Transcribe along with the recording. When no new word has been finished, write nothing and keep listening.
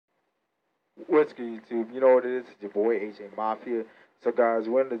What's good, YouTube? You know what it is? It's your boy AJ Mafia. So, guys,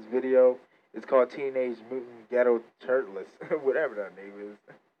 we're in this video. It's called Teenage Mutant Ghetto Turtlez, whatever that name is.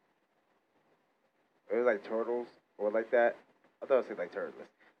 It was like Turtles or like that. I thought it said like Turtlez.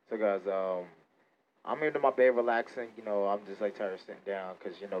 So, guys, I'm into my bed relaxing. I'm just like tired of sitting down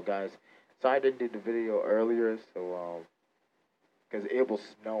because guys. So I didn't do the video earlier, so because it was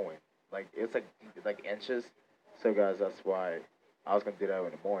snowing, like it's like inches. So, guys, that's why I was gonna do that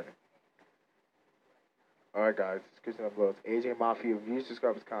in the morning. Alright guys, description uploads. AJ Mafia views,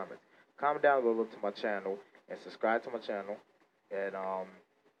 subscribers, comments. Comment down below to my channel and subscribe to my channel. And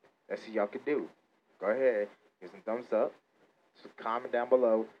let's see y'all can do. Go ahead, give some thumbs up. So comment down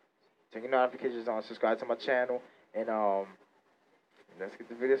below. Turn your notifications on, subscribe to my channel, and let's get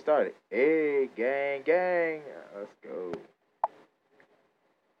the video started. Hey gang gang. Let's go.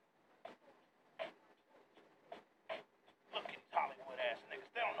 Look at these Hollywood ass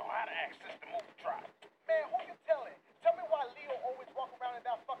niggas. They don't know how to access the movie drop. Man, who you telling? Tell me why Leo always walk around in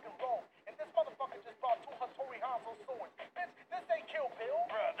that fucking robe. And this motherfucker just brought two Hattori Hanzo swords. Bitch, this ain't Kill Bill.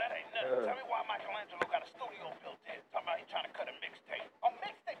 Bruh, that ain't nothing. Tell me why Michelangelo got a studio built in. Talking about he trying to cut a mixtape. A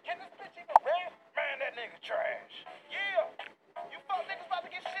mixtape? Can this bitch even rap? Man, that nigga trash. Yeah. You fuck niggas about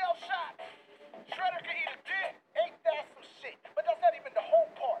to get shell shot. Shredder can eat a dick. Ain't that some shit? But that's not even the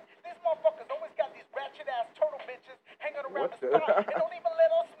whole part. These motherfuckers always got these ratchet ass turtle bitches hanging around What the the? spot and don't even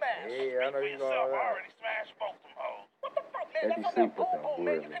let us smash. Hey, I Speak know for you yourself. I going already smashed both them hoes. What the fuck, man? Maybe That's on sleep that with boom them, boom,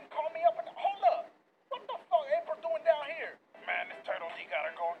 man. You clearly. can call me up and hold up. What the fuck April doing down here? Man, this turtle D got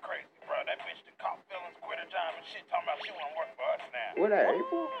her going crazy, bro. That bitch done caught feelings, quit her job and shit, talking about she wanna work for us now. What that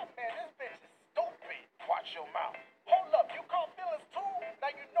April? Man, this bitch is stupid. Watch your mouth. Hold up, you caught feelings too?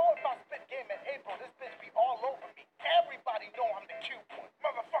 Now you know if I spit game in April, this bitch be all over me. Everybody know I'm the cute one.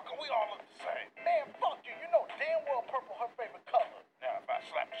 Motherfucker, we all look the same. Man, fuck you. You know damn well purple her favorite color. Now, if I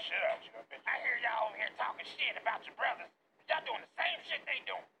slap the shit out you, bitch. I hear y'all over here talking shit about your brothers. Y'all doing the same shit they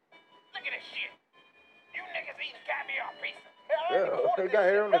doing. Look at this shit. You niggas eating caviar pizza. Man, I ain't even ordered They got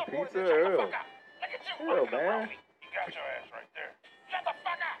this hair shit. on the Rap ordered pizza. this. Shut the Ew. fuck up. Look at you. Ew, Fucking man. around me. You got your ass right there. Shut the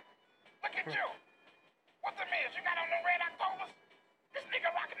fuck up. Look at you. What's the means? You got on them red Octobers? This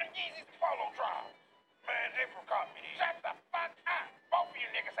nigga rocking them Yeezys and polo draws. Man, April caught me. Shut the fuck up. Both of you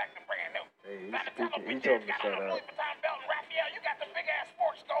niggas acting brand new. Hey, Trying to tell them he bitch told ass me to got shut on a up. Louis Vuitton belt and Raphael. You got the big ass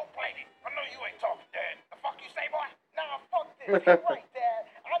sports gold plated. I know you ain't talking, Dad. The fuck you say, boy? Nah, fuck this. You're right, Dad.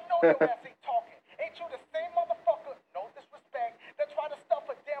 I know your ass ain't talking. Ain't you the same motherfucker, no disrespect, that tried to stuff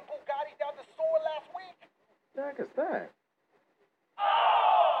a damn Bugatti down the sewer last week? The heck is that?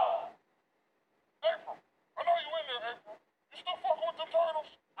 April, I know you in there, April. You still fucking with them turtles?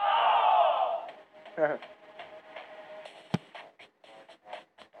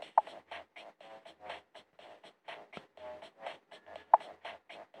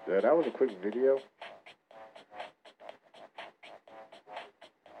 Yeah, that was a quick video.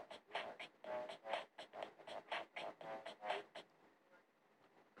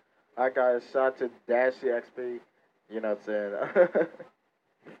 I got a shot to Dashy XP. You know what I'm saying?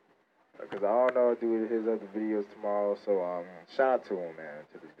 Because I don't know do his other videos tomorrow. So shout out to him, man,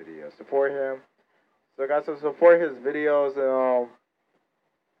 to this video. Support him. So guys, so support his videos and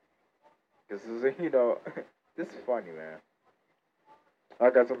this is this is funny, man.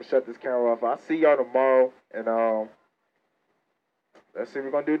 Alright guys, I'm gonna shut this camera off. I'll see y'all tomorrow, and let's see what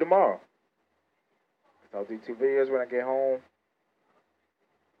we're gonna do tomorrow. So I'll do 2 videos when I get home.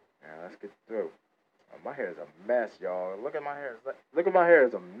 Now let's get through. My hair is a mess, y'all. Look at my hair. Look at my hair.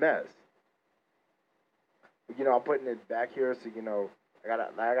 It's a mess. But, I'm putting it back here, so I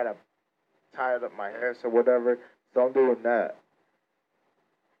gotta tie it up my hair, so whatever. So I'm doing that.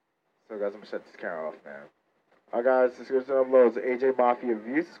 So guys, I'm gonna shut this camera off, man. Alright guys, description uploads. AJ Mafia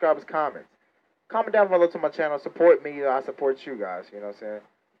views, subscribers, comments. Comment down below to my channel. Support me. I support you guys. You know what I'm saying?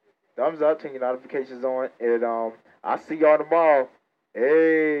 Thumbs up, turn your notifications on, and I'll see y'all tomorrow.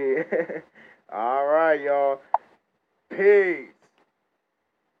 Hey, all right, y'all. Peace.